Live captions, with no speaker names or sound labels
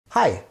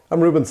Hi,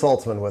 I'm Ruben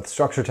Saltzman with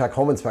Structure Tech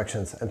Home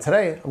Inspections, and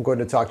today I'm going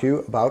to talk to you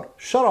about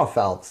shutoff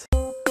valves.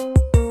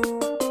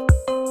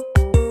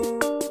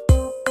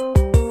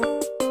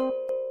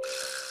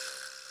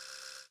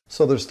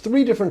 So there's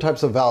three different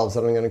types of valves that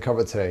I'm going to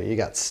cover today. You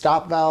got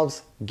stop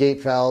valves,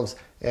 gate valves,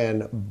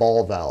 and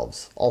ball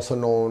valves, also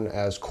known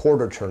as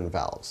quarter turn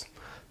valves.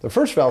 The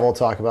first valve I'll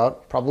talk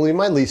about, probably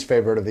my least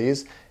favorite of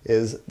these,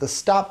 is the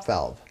stop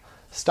valve.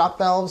 Stop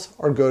valves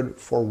are good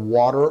for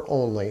water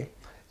only.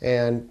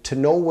 And to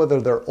know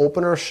whether they're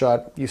open or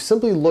shut, you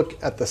simply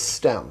look at the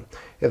stem.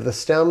 If the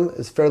stem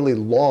is fairly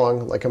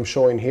long, like I'm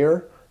showing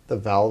here, the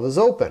valve is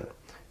open.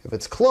 If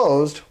it's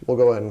closed, we'll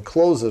go ahead and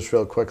close this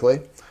real quickly.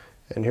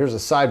 And here's a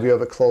side view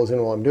of it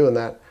closing while I'm doing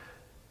that.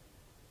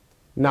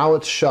 Now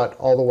it's shut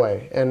all the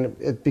way,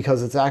 and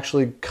because it's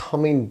actually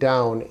coming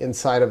down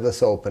inside of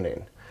this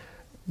opening.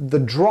 The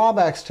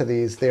drawbacks to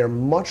these, they are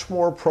much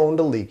more prone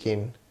to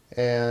leaking,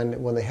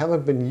 and when they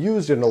haven't been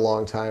used in a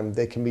long time,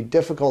 they can be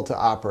difficult to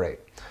operate.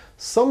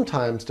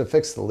 Sometimes to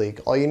fix the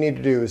leak, all you need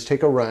to do is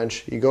take a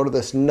wrench, you go to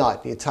this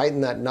nut, you tighten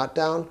that nut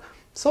down.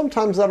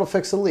 Sometimes that'll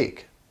fix a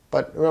leak.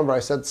 But remember, I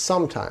said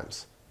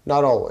sometimes,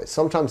 not always.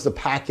 Sometimes the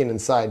packing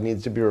inside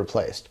needs to be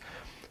replaced.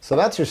 So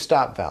that's your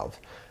stop valve.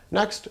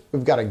 Next,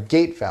 we've got a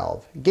gate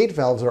valve. Gate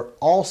valves are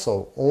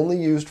also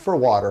only used for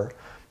water.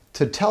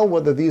 To tell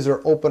whether these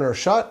are open or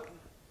shut,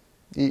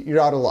 you're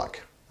out of luck.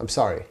 I'm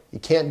sorry, you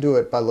can't do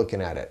it by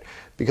looking at it.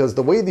 Because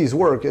the way these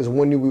work is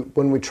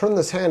when we turn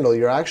this handle,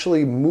 you're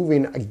actually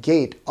moving a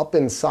gate up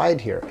inside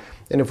here.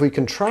 And if we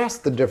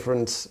contrast the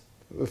difference,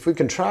 if we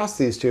contrast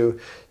these two,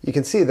 you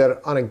can see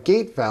that on a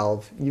gate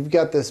valve, you've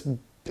got this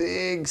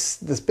big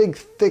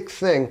thick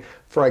thing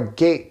for a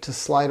gate to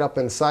slide up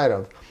inside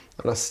of.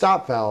 On a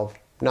stop valve,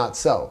 not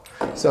so.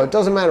 So it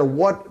doesn't matter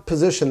what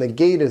position the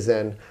gate is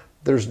in,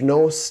 there's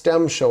no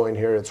stem showing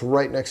here, it's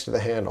right next to the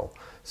handle.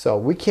 So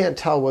we can't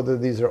tell whether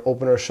these are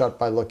open or shut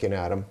by looking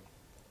at them.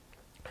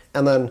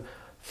 And then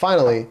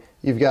finally,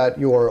 you've got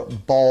your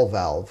ball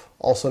valve,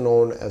 also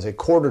known as a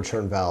quarter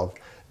turn valve.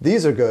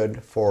 These are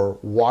good for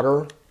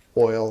water,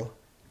 oil,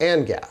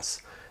 and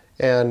gas.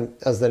 And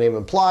as the name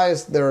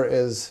implies, there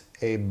is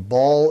a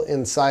ball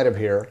inside of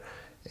here.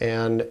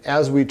 And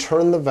as we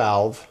turn the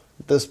valve,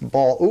 this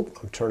ball,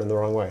 I'm turning the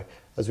wrong way.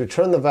 As we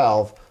turn the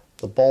valve,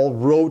 the ball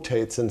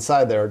rotates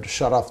inside there to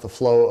shut off the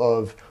flow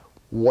of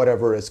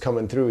whatever is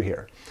coming through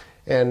here.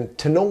 And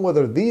to know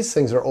whether these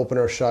things are open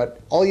or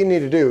shut, all you need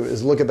to do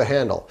is look at the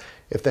handle.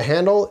 If the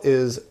handle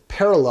is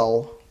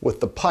parallel with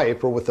the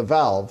pipe or with the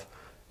valve,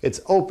 it's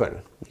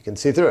open. You can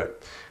see through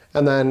it.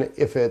 And then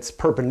if it's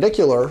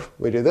perpendicular,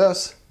 we do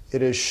this,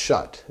 it is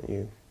shut.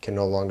 You can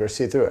no longer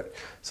see through it.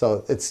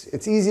 So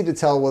it's easy to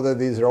tell whether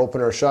these are open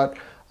or shut.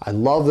 I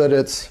love that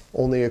it's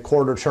only a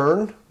quarter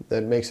turn.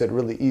 That makes it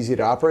really easy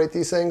to operate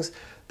these things.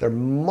 They're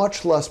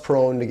much less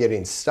prone to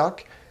getting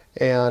stuck,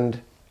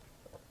 and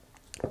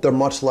they're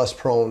much less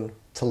prone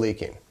to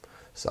leaking.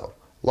 So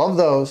love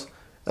those.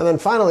 And then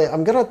finally,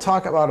 I'm going to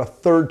talk about a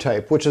third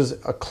type, which is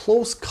a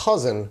close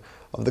cousin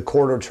of the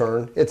quarter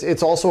turn.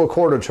 It's also a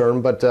quarter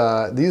turn, but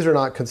these are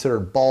not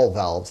considered ball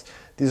valves.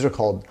 These are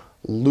called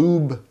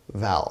lube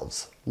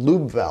valves,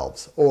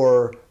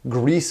 or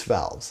grease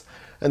valves.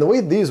 And the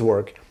way these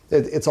work,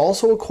 it's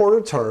also a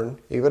quarter turn.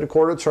 You get a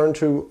quarter turn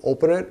to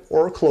open it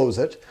or close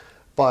it,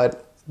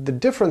 but the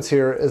difference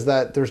here is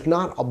that there's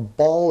not a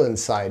ball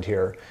inside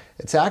here.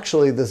 It's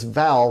actually this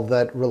valve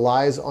that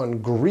relies on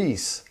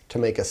grease to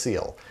make a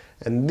seal.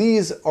 And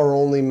these are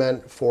only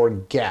meant for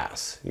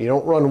gas. You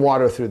don't run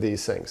water through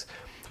these things.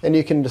 And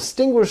you can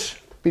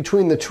distinguish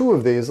between the two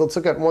of these. Let's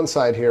look at one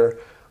side here.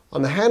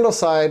 On the handle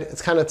side,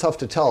 it's kind of tough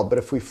to tell, but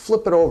if we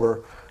flip it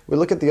over, we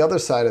look at the other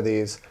side of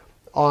these.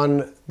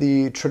 On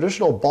the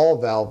traditional ball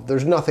valve,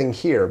 there's nothing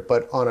here,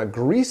 but on a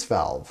grease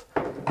valve,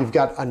 you've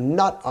got a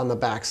nut on the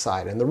back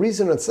side. And the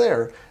reason it's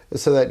there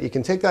is so that you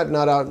can take that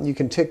nut out and you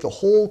can take the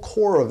whole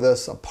core of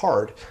this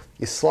apart.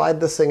 You slide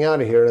this thing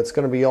out of here and it's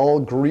going to be all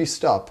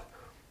greased up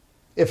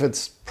if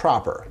it's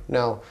proper.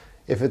 Now,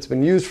 if it's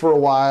been used for a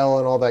while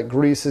and all that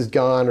grease is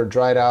gone or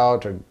dried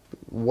out or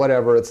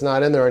whatever, it's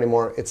not in there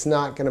anymore, it's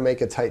not going to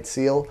make a tight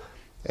seal,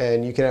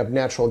 and you can have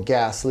natural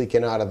gas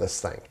leaking out of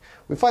this thing.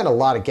 We find a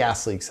lot of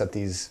gas leaks at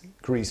these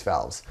grease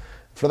valves.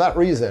 For that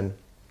reason,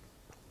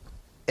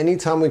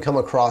 anytime we come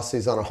across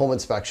these on a home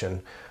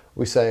inspection,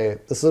 we say,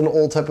 this is an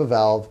old type of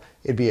valve.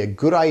 It'd be a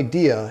good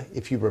idea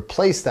if you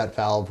replace that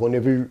valve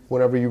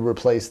whenever you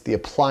replace the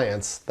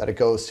appliance that it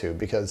goes to,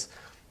 because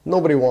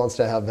nobody wants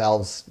to have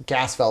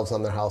gas valves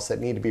on their house that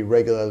need to be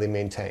regularly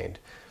maintained.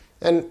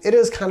 And it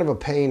is kind of a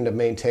pain to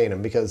maintain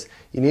them because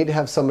you need to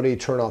have somebody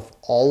turn off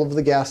all of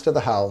the gas to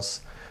the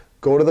house,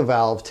 go to the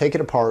valve, take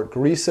it apart,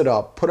 grease it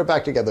up, put it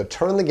back together,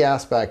 turn the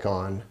gas back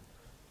on,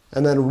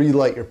 and then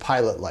relight your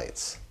pilot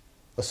lights,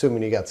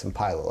 assuming you got some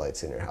pilot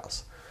lights in your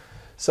house.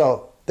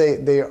 So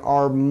they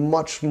are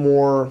much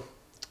more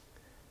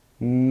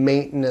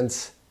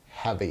maintenance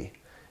heavy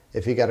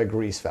if you got a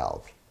grease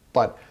valve.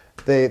 But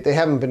they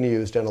haven't been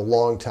used in a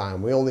long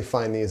time. We only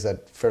find these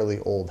at fairly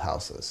old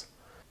houses.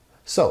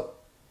 So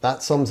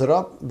That sums it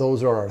up.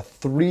 Those are our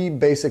 3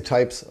 basic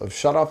types of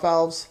shutoff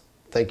valves.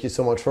 Thank you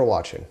so much for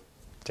watching.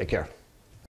 Take care.